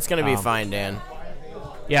It's going to be fine, Dan.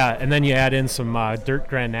 yeah, and then you add in some Dirt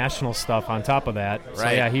Grand National stuff on top of that. So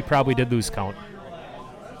Right. yeah, he probably did lose count.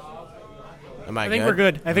 Am I I think we're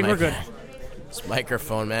good. I think we're good. This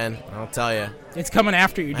microphone, man. I'll tell you. It's coming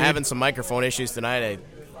after you, dude. I'm having some microphone issues tonight. I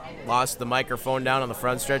lost the microphone down on the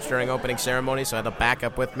front stretch during opening ceremony, so I had the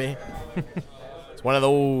backup with me. It's one of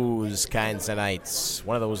those kinds of nights.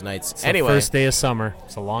 One of those nights. It's Anyway, the first day of summer.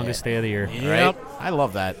 It's the longest day of the year. right? I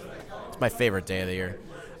love that. It's my favorite day of the year.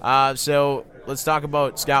 So let's talk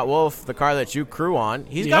about Scott Wolf, the car that you crew on.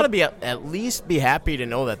 He's got to be at least be happy to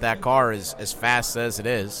know that that car is as fast as it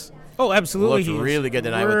is. Oh, absolutely. Looked he is. really good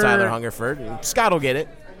tonight with Tyler Hungerford. And Scott will get it.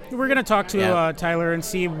 We're going to talk to Yeah. Tyler and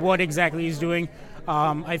see what exactly he's doing.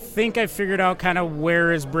 I think I figured out kind of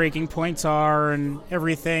where his braking points are and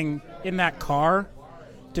everything in that car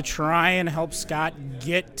to try and help Scott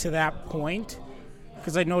get to that point.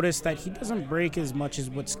 Because I noticed that he doesn't brake as much as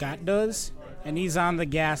what Scott does. And he's on the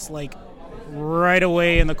gas like right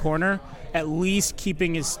away in the corner, at least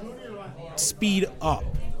keeping his speed up.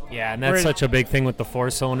 Yeah, and that's Whereas- such a big thing with the 4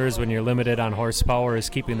 cylinders when you're limited on horsepower is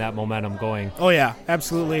keeping that momentum going. Oh, yeah,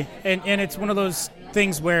 absolutely. And it's one of those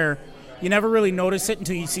things where you never really notice it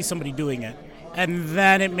until you see somebody doing it. And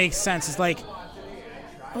then it makes sense. It's like,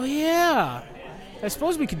 oh, yeah, I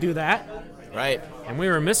suppose we could do that. Right. And we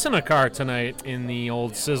were missing a car tonight in the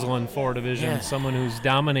old sizzling 4 division. Yeah. Someone who's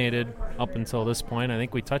dominated up until this point. I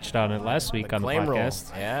think we touched on it last week on the Claim roll.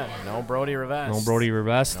 podcast. Yeah, no Brody Rivest. No Brody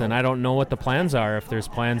Rivest, and I don't know what the plans are. If there's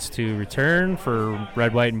plans to return for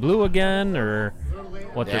red, white, and blue again, or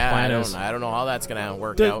what their Yeah, plan is. I don't know how that's going to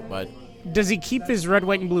work Do- out, but Does he keep his red,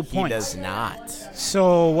 white, and blue he points? does not.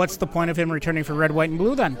 So what's the point of him returning for red, white, and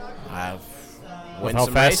blue then? With Win how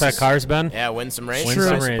some fast races. that car's been. Yeah, win some races, Win I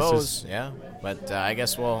some suppose. races. Yeah, but I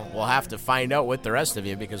guess we'll have to find out with the rest of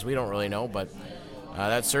you because we don't really know. But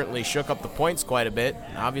that certainly shook up the points quite a bit.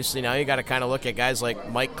 Obviously, now you got to kind of look at guys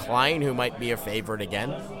like Mike Klein, who might be a favorite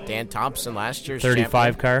again. Dan Thompson, last year's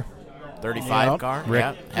 35 champion. car. 35 Yep. car. Rick-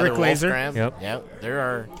 yeah. Heather Rick Laser. Wolfgram. Yep. Yeah, there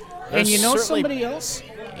are. And there's you know certainly somebody else?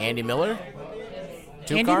 Andy Miller.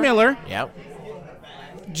 Andy Two-car? Miller. Yep.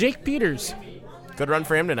 Jake Peters. Good run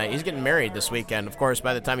for him tonight. He's getting married this weekend. Of course,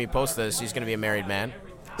 by the time he posts this, he's going to be a married man.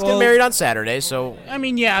 He's Well- getting married on Saturday, so I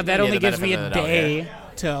mean, yeah, that Give me only the gives me benefit a of the doubt day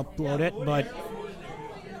to upload it, but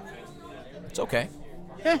it's okay.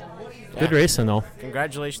 Good racing, though.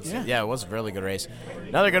 Congratulations. Yeah, it was a really good race.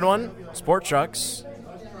 Another good one, Sport Trucks.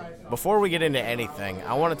 Before we get into anything,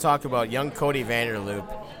 I want to talk about young Cody Vanderloop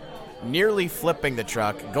nearly flipping the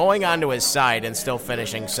truck, going onto his side, and still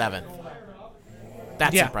finishing 7th.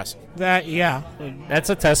 That's yeah, impressive. That's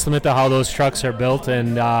a testament to how those trucks are built,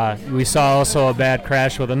 and we saw also a bad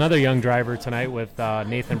crash with another young driver tonight with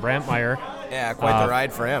Nathan Brantmeyer. Yeah, quite the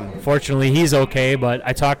ride for him. Fortunately, he's okay, but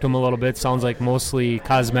I talked to him a little bit. Sounds like mostly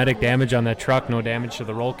cosmetic damage on that truck, no damage to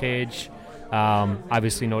the roll cage.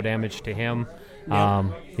 Obviously, no damage to him.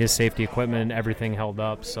 His safety equipment, everything held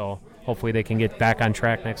up, so hopefully they can get back on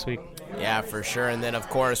track next week. Yeah, for sure. And then, of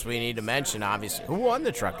course, we need to mention, obviously, who won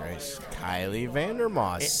the truck race? Kylie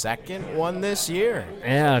Vandermoss, second one this year.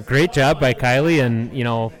 Yeah, great job by Kylie, and, you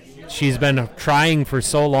know, she's been trying for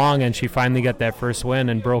so long, and she finally got that first win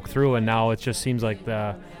and broke through, and now it just seems like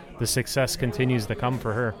the success continues to come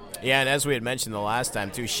for her. Yeah, and as we had mentioned the last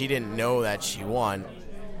time, too, she didn't know that she won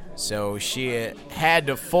So she had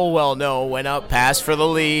to full well know, went up, passed for the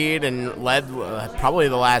lead, and led probably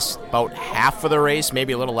the last about half of the race,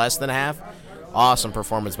 maybe a little less than half. Awesome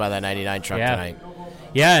performance by that 99 truck tonight.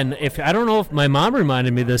 Yeah, and I don't know if my mom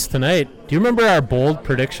reminded me this tonight. Do you remember our bold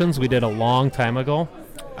predictions we did a long time ago?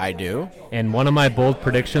 I do. And one of my bold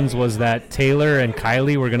predictions was that Taylor and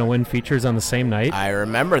Kylie were going to win features on the same night. I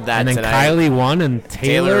remembered that and then tonight. Kylie won, and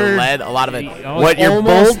Taylor led a lot of it. What your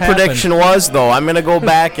bold prediction was, though, I'm going to go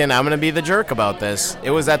back and I'm going to be the jerk about this. It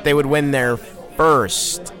was that they would win their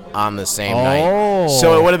first on the same night.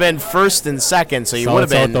 So it would have been first and second. So you would have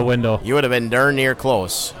been out the window. You would have been darn near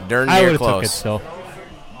close. Darn near I would have close. took it still.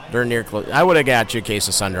 Darn near close. I would have got you a case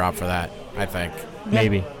of Sun Drop for that. I think.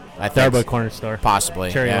 Maybe. I think. Starbucks corner store.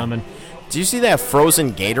 Possibly. Cherry lemon. Do you see that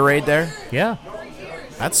frozen Gatorade there? Yeah.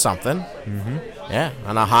 That's something. Mm-hmm. Yeah,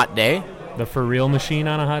 on a hot day. The for real machine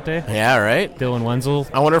on a hot day. Yeah, right. Dylan Wenzel.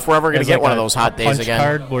 I wonder if we're ever going to get one of those hot days punch again.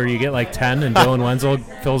 Card where you get like 10 and Dylan Wenzel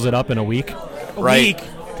fills it up in a week. Right. Week.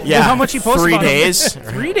 Yeah. Well, how much you post 3 about days.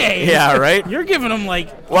 3 days. Yeah, right. You're giving them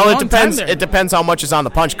like. Well, a it long depends. time there. It depends how much is on the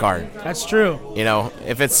punch card. That's true. You know,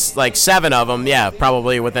 if it's like 7 of them, yeah,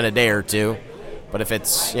 probably within a day or two. But if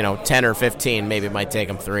it's 10 or 15, maybe it might take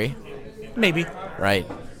them 3. Maybe. Right.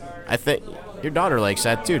 I think your daughter likes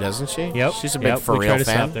that too, doesn't she? Yep. She's a big for we real try to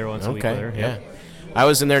fan. stop there once a week with her. Yeah. I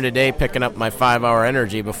was in there today picking up my 5-hour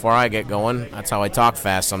energy before I get going. That's how I talk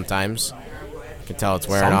fast sometimes. You can tell it's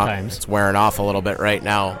wearing off. It's wearing off a little bit right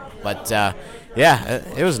now. But yeah,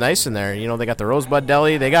 it was nice in there. You know, they got the Rosebud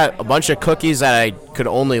Deli. They got a bunch of cookies that I could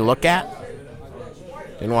only look at.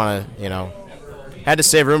 Didn't want to, had to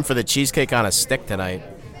save room for the cheesecake on a stick tonight.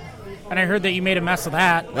 And I heard that you made a mess of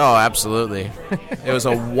that. Oh, absolutely. It was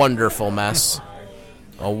a wonderful mess.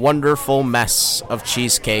 A wonderful mess of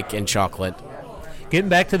cheesecake and chocolate. Getting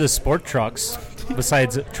back to the sport trucks,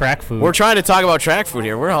 besides track food. We're trying to talk about track food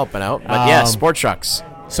here. We're helping out. But yeah, sport trucks.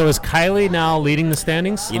 So is Kylie now leading the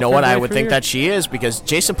standings? You know what? I would think that she is, because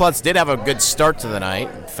Jason Plutz did have a good start to the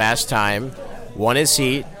night. Fast time. Won his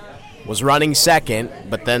heat. Was running second.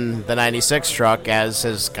 But then the 96 truck, as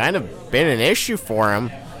has kind of been an issue for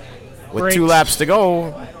him, with Brakes. 2 laps to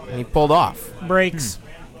go, he pulled off. Brakes.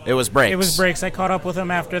 It was brakes. It was brakes. I caught up with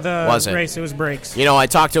him after the race. It was brakes. I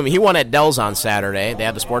talked to him. He won at Dell's on Saturday. They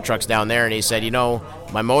had the sport trucks down there, and he said,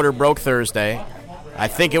 my motor broke Thursday. I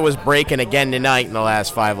think it was braking again tonight in the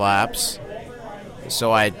last 5 laps.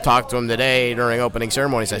 So I talked to him today during opening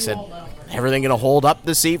ceremonies. I said, everything going to hold up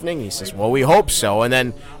this evening? He says, well, we hope so. And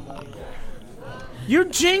then You're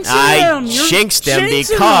jinxing I him. jinxed him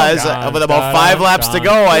because with about 5 laps to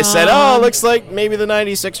go, I said, looks like maybe the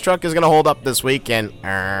 96 truck is going to hold up this weekend.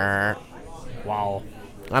 Wow.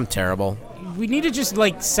 I'm terrible. We need to just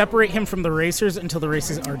separate him from the racers until the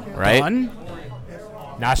races are done.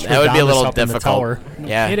 That would be a little difficult.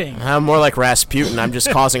 Yeah, kidding. I'm more like Rasputin. I'm just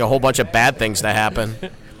causing a whole bunch of bad things to happen.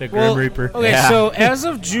 The Grim Reaper. Okay, so as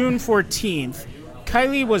of June 14th,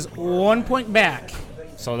 Kylie was 1 point back.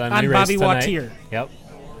 So then on we raced Bobby tonight. Wattier. Yep.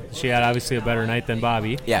 She had obviously a better night than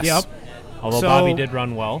Bobby. Yes. Yep. Although Bobby did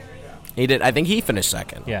run well. He did. I think he finished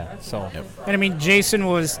second. Yeah. So. Yep. And I mean, Jason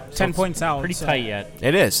was 10 points out. Pretty tight yet.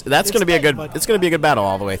 It is. That's going to be a good. It's going to be a good battle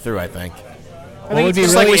all the way through, I think. What would be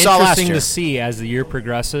really interesting to see as the year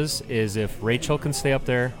progresses is if Rachel can stay up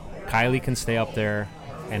there, Kylie can stay up there,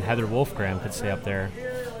 and Heather Wolfgram could stay up there.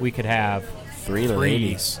 We could have three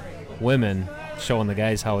ladies, women showing the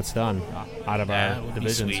guys how it's done out of our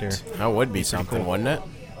divisions here. That would be something, cool. Wouldn't it?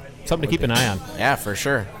 Something to keep an eye on. Yeah, for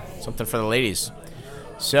sure. Something for the ladies.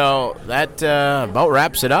 So that about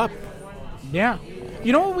wraps it up. Yeah.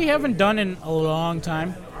 You know what we haven't done in a long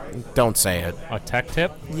time? Don't say it. A tech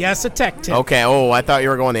tip? Yes, a tech tip. Okay. Oh, I thought you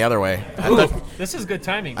were going the other way. This is good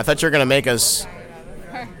timing. I thought you were going to make us.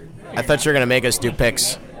 I thought you were going to make us do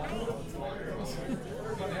picks.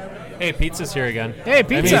 Hey, pizza's here again. Hey,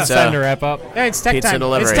 pizza. I mean, it's time to wrap up. Hey, it's tech pizza time.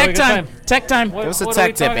 Delivery. It's tech time. Tech time. Give us a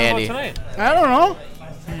tech tip, Andy. I don't know.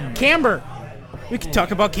 Camber. We could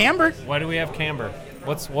talk about camber. Why do we have camber?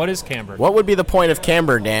 What is camber? What would be the point of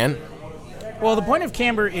camber, Dan? Well, the point of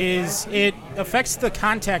camber is it affects the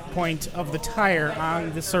contact point of the tire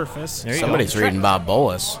on the surface. Somebody's reading Bob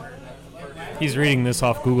Bolus. He's reading this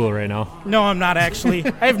off Google right now. No, I'm not actually.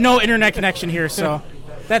 I have no internet connection here, so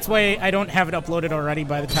that's why I don't have it uploaded already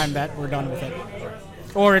by the time that we're done with it.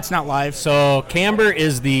 Or it's not live. So camber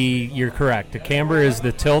is you're correct. The camber is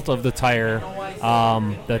the tilt of the tire,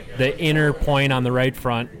 the inner point on the right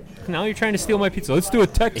front. Now you're trying to steal my pizza. Let's do a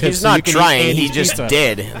tech tip. He's not trying. He just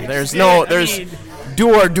did. There's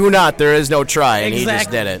do or do not. There is no try, and he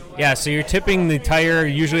just did it. Yeah, so you're tipping the tire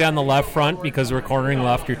usually on the left front because we're cornering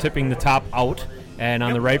left. You're tipping the top out, and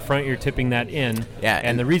on the right front you're tipping that in. Yeah,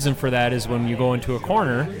 and the reason for that is when you go into a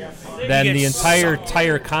corner, then the entire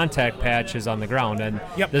tire contact patch is on the ground. And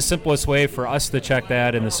the simplest way for us to check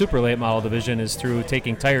that in the super late model division is through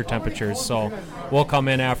taking tire temperatures. So we'll come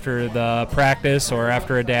in after the practice or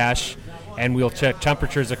after a dash, and we'll check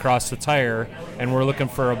temperatures across the tire, and we're looking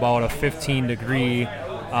for about a 15-degree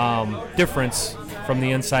difference from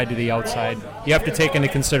the inside to the outside. You have to take into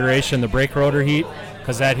consideration the brake rotor heat,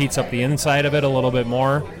 because that heats up the inside of it a little bit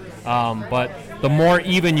more. But the more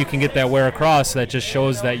even you can get that wear across, that just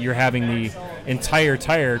shows that you're having the entire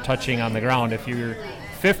tire touching on the ground. If you're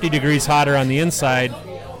 50 degrees hotter on the inside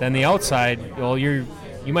than the outside, well, you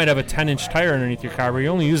might have a 10-inch tire underneath your car, but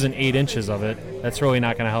you're only using 8 inches of it. That's really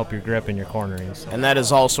not going to help your grip and your cornering. So. And that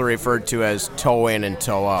is also referred to as toe in and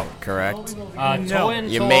toe out, correct? Toe in,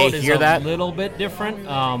 you toe may out hear is that. A little bit different.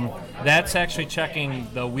 That's actually checking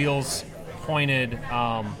the wheels pointed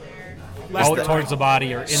out towards the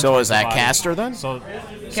body or in So towards is that the body. caster then? So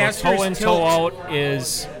Caster's toe in, tilt. toe out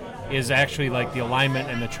is actually like the alignment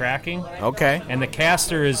and the tracking. Okay. And the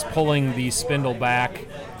caster is pulling the spindle back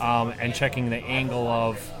and checking the angle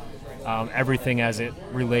of everything as it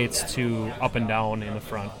relates to up and down in the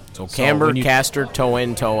front. So camber, when you- caster, toe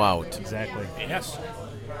in, toe out. Exactly. Yes.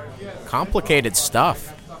 Complicated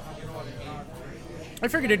stuff. I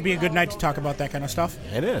figured it'd be a good night to talk about that kind of stuff.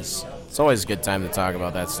 It is. It's always a good time to talk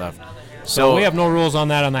about that stuff. So we have no rules on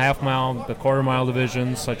that on the half mile, the quarter mile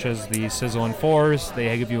divisions, such as the Sizzle and 4s.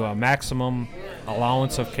 They give you a maximum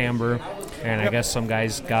allowance of camber, and I guess some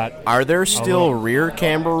guys got. Are there still little- rear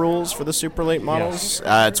camber rules for the super late models?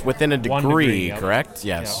 It's within a 1 degree, degree, yep. correct?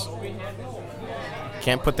 Yes.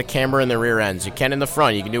 Can't put the camber in the rear ends. You can in the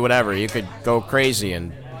front. You can do whatever. You could go crazy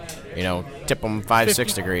and, tip them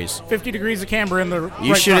 5-6 degrees. 50 degrees of camber in the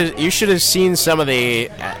You right front. should have seen some of the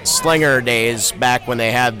Slinger days back when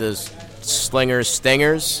they had the Slinger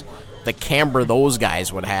Stingers. The camber those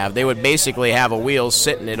guys would have. They would basically have a wheel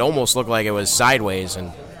sitting. It almost looked like it was sideways,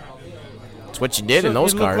 and it's what you did in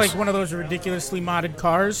those it cars. looked like one of those ridiculously modded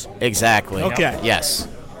cars. Exactly. Okay. Yes.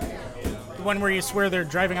 The one where you swear they're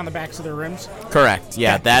driving on the backs of their rims. Correct.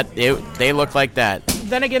 Yeah. They look like that.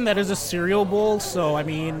 Then again, that is a cereal bowl, so I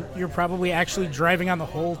mean, you're probably actually driving on the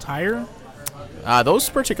whole tire. Those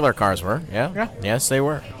particular cars were. Yeah. Yes, they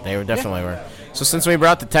were. They were definitely were. So since we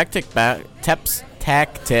brought the tech tips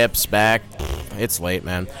back, it's late,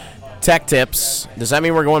 man. Tech tips. Does that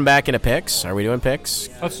mean we're going back into picks? Are we doing picks?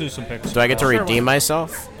 Let's do some picks. Do I get to Sure, redeem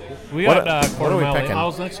myself? We What- got what quarter are we mile late picking?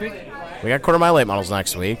 models next week. We got quarter mile late models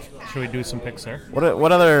next week. Should we do some picks there?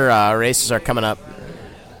 What other races are coming up?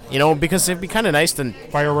 Because it'd be kind of nice to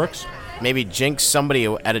Fireworks. maybe jinx somebody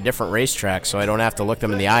at a different racetrack so I don't have to look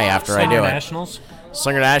them in the eye after I do Summer it. Nationals.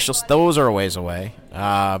 Slinger Nationals, those are a ways away.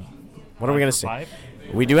 What are we going to see? 5.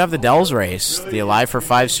 We do have the Dells race, the Alive for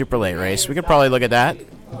 5 super late race. We could probably look at that.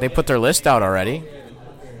 They put their list out already.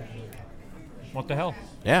 What the hell?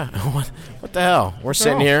 Yeah. What the hell? We're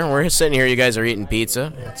sitting here. You guys are eating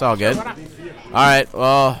pizza. It's all good. All right.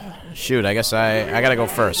 Well, shoot. I guess I got to go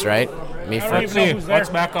first, right? Me don't first. even know who's there. Let's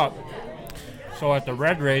back up. So at the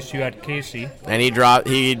red race, you had Casey, And he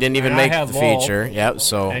didn't even And I make had the Lowell. feature. Yep.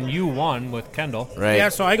 So and you won with Kendall. right. Yeah,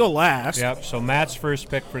 so I go last. Yep. So Matt's first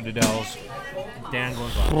pick for the Dells. Dan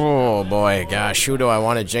goes on. Oh boy, gosh, who do I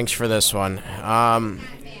want to jinx for this one?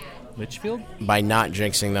 Litchfield? By not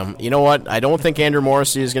jinxing them. You know what? I don't think Andrew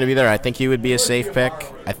Morrissey is going to be there. I think he would be a safe pick.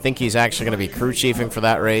 I think he's actually going to be crew chiefing for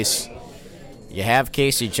that race. You have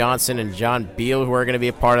Casey Johnson and John Beal who are going to be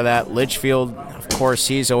a part of that. Litchfield, of course,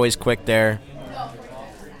 he's always quick there.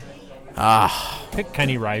 Pick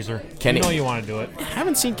Kenny Reiser. Kenny- You know you want to do it. I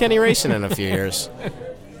haven't seen Kenny racing in a few years.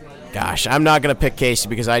 Gosh, I'm not going to pick Casey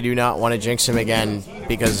because I do not want to jinx him again,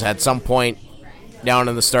 because at some point down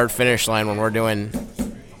in the start-finish line when we're doing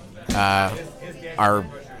our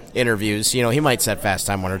interviews, he might set fast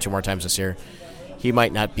time 1 or 2 more times this year. He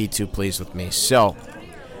might not be too pleased with me. So,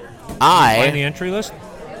 Find the entry list.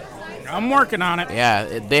 I'm working on it.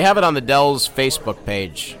 yeah, they have it on the Dells Facebook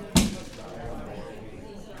page.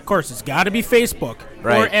 Of course, it's got to be Facebook.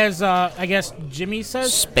 Right. Or as, I guess, Jimmy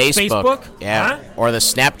says, Spacebook. Yeah, Huh? or the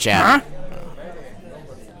Snapchat, Huh?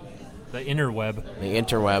 The interweb. the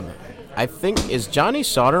interweb. I think, is Johnny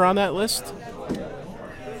Sauter on that list?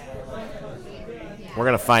 We're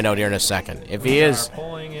going to find out here in a second. If he is,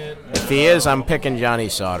 Pulling it. I'm picking Johnny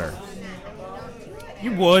Sauter.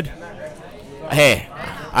 You would. Hey,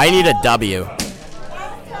 I need a W.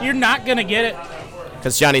 You're not going to get it.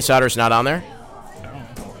 Because Johnny Sauter's not on there?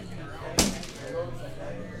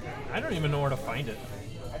 I don't even know where to find it.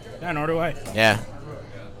 Yeah, nor do I. Yeah.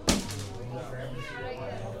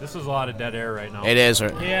 This is a lot of dead air right now. It is.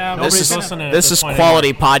 Yeah, This is listening at this this is point quality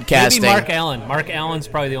anymore. podcasting. Maybe Mark Allen. Mark Allen's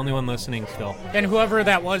probably the only one listening still. and whoever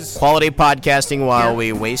that was. Quality podcasting while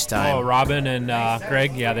we waste time. Oh, Robin and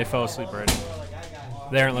Greg, yeah, they fell asleep already.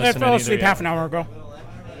 They aren't I listening fell either asleep yet. half an hour ago.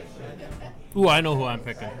 Ooh, I know who I'm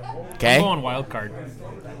picking. Okay. I'm going wild card.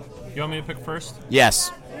 You want me to pick first?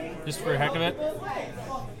 Yes. Just for the heck of it?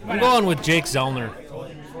 I'm going with Jake Zellner.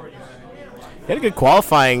 He had a good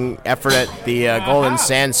qualifying effort at the Golden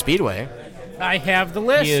Sand Speedway. I have the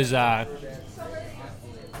list. He is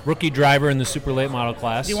rookie driver in the super late model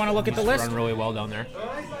class. Do you wanna look at the list? Run really well down there.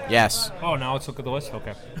 Yes. Oh, now let's look at the list?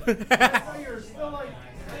 Okay.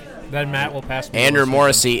 Then Matt will pass me. Andrew the list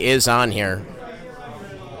Morrissey is on here.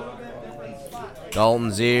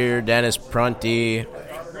 Dalton Zier, Dennis Prunty.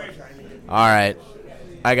 All right.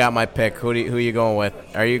 I got my pick. Who you going with?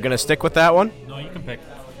 Are you going to stick with that one? again. No, you can pick.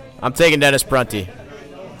 I'm taking Dennis Prunty.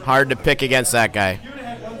 Hard to pick against that guy.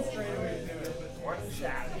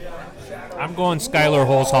 I'm going Skylar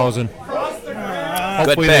Holshausen.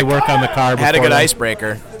 Hopefully pick. they work on the car before Had a good they-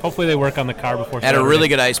 icebreaker. Hopefully they work on the car before Had a Saturday. really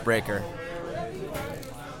good icebreaker.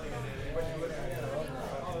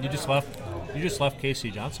 You just left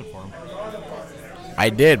Casey Johnson for him. I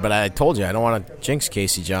did, but I told you I don't want to jinx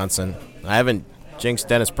Casey Johnson. I haven't jinxed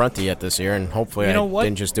Dennis Prunty yet this year, and hopefully You know I what?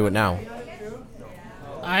 didn't just do it now.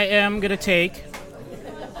 I am going to take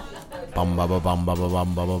Bum, bum, bum, bum, bum,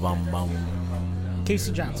 bum, bum, bum, bum.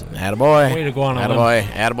 Casey Johnson. Attaboy. Way to go on a limb. Attaboy.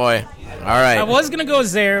 Attaboy. All right. I was going to go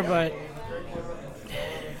Zaire, but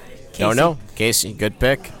Don't know. Casey, good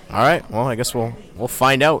pick. All right. Well, I guess we'll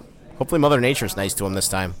find out. Hopefully Mother Nature's nice to him this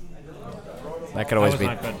time. That could always was be.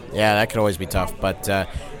 not good. Yeah, that could always be tough. But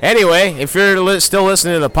anyway, if you're still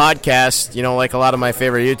listening to the podcast, like a lot of my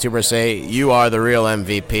favorite YouTubers say, you are the real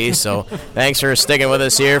MVP. So thanks for sticking with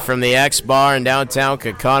us here from the X Bar in downtown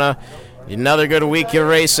Kaukauna. Another good week of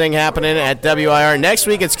racing happening at WIR. Next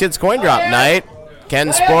week it's Kids Coin Drop night.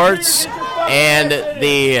 Ken Sports and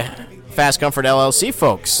the Fast Comfort LLC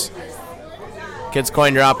folks. Kids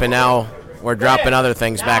Coin Drop, and now we're dropping other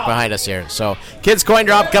things back behind us here. So Kids Coin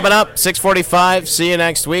Drop coming up, 6:45. See you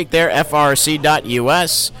next week there,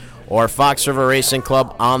 FRRC.us or Fox River Racing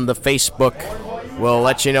Club on the Facebook. We'll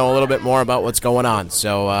let you know a little bit more about what's going on.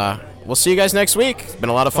 So we'll see you guys next week. It's been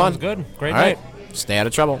a lot of fun. Sounds good. Great All night. right. Stay out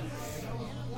of trouble.